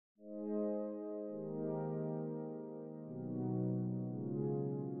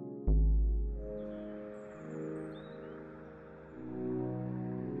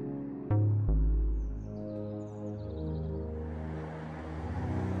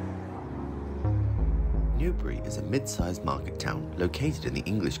Newbury is a mid-sized market town located in the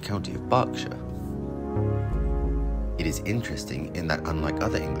English county of Berkshire. It is interesting in that, unlike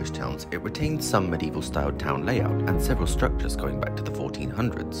other English towns, it retains some medieval-styled town layout and several structures going back to the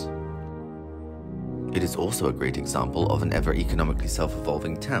 1400s. It is also a great example of an ever economically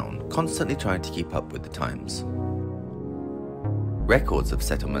self-evolving town, constantly trying to keep up with the times. Records of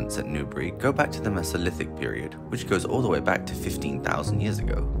settlements at Newbury go back to the Mesolithic period, which goes all the way back to 15,000 years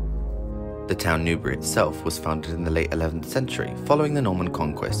ago. The town Newbury itself was founded in the late 11th century, following the Norman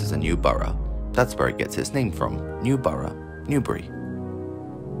conquest as a new borough. That's where it gets its name from, New Borough, Newbury.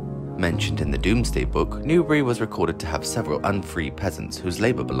 Mentioned in the Domesday Book, Newbury was recorded to have several unfree peasants whose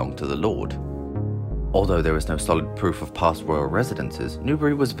labour belonged to the lord. Although there is no solid proof of past royal residences,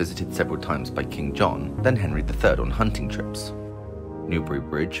 Newbury was visited several times by King John, then Henry III on hunting trips. Newbury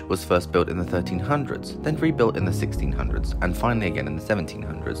Bridge was first built in the 1300s, then rebuilt in the 1600s, and finally again in the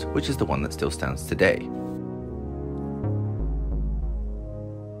 1700s, which is the one that still stands today.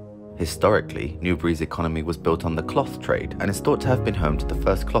 Historically, Newbury's economy was built on the cloth trade and is thought to have been home to the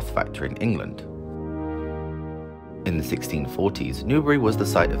first cloth factory in England. In the 1640s, Newbury was the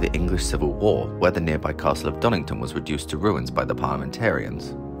site of the English Civil War, where the nearby castle of Donington was reduced to ruins by the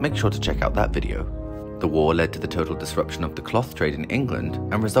parliamentarians. Make sure to check out that video. The war led to the total disruption of the cloth trade in England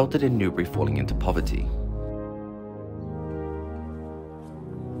and resulted in Newbury falling into poverty.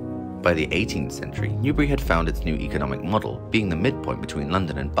 By the 18th century, Newbury had found its new economic model, being the midpoint between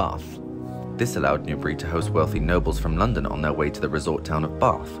London and Bath. This allowed Newbury to host wealthy nobles from London on their way to the resort town of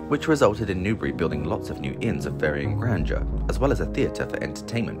Bath, which resulted in Newbury building lots of new inns of varying grandeur, as well as a theatre for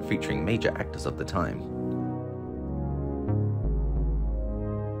entertainment featuring major actors of the time.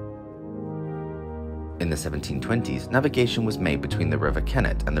 In the 1720s, navigation was made between the River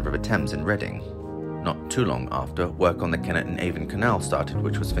Kennet and the River Thames in Reading. Not too long after, work on the Kennet and Avon Canal started,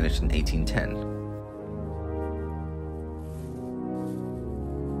 which was finished in 1810.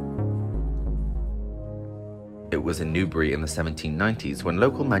 It was in Newbury in the 1790s when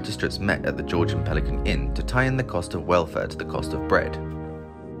local magistrates met at the George and Pelican Inn to tie in the cost of welfare to the cost of bread.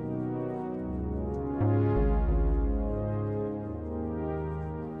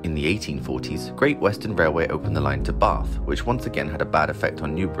 In the 1840s, Great Western Railway opened the line to Bath, which once again had a bad effect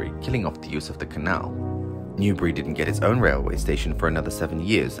on Newbury, killing off the use of the canal. Newbury didn't get its own railway station for another 7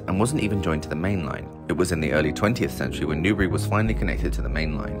 years and wasn't even joined to the main line. It was in the early 20th century when Newbury was finally connected to the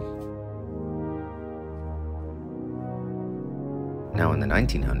main line. Now in the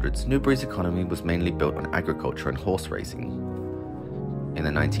 1900s, Newbury's economy was mainly built on agriculture and horse racing. In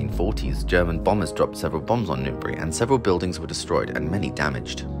the 1940s, German bombers dropped several bombs on Newbury and several buildings were destroyed and many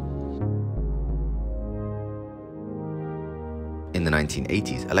damaged. In the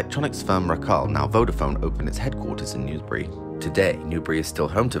 1980s, electronics firm Racal, now Vodafone, opened its headquarters in Newbury. Today, Newbury is still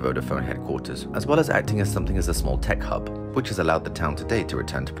home to Vodafone headquarters, as well as acting as something as a small tech hub, which has allowed the town today to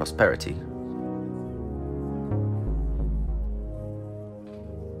return to prosperity.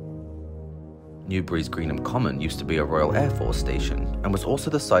 Newbury's Greenham Common used to be a Royal Air Force station, and was also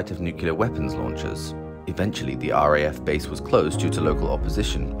the site of nuclear weapons launchers. Eventually, the RAF base was closed due to local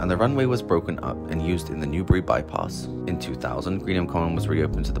opposition, and the runway was broken up and used in the Newbury bypass. In 2000, Greenham Common was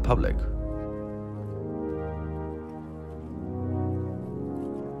reopened to the public.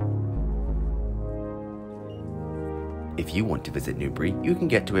 If you want to visit Newbury, you can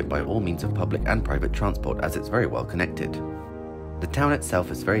get to it by all means of public and private transport, as it's very well connected. The town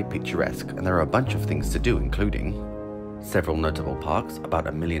itself is very picturesque, and there are a bunch of things to do, including several notable parks, about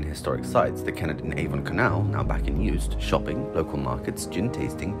 1 million historic sites, the Kennet and Avon Canal, now back in use, shopping, local markets, gin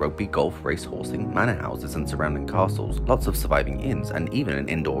tasting, rugby, golf, race horsing, manor houses and surrounding castles, lots of surviving inns, and even an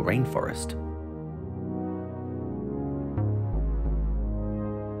indoor rainforest.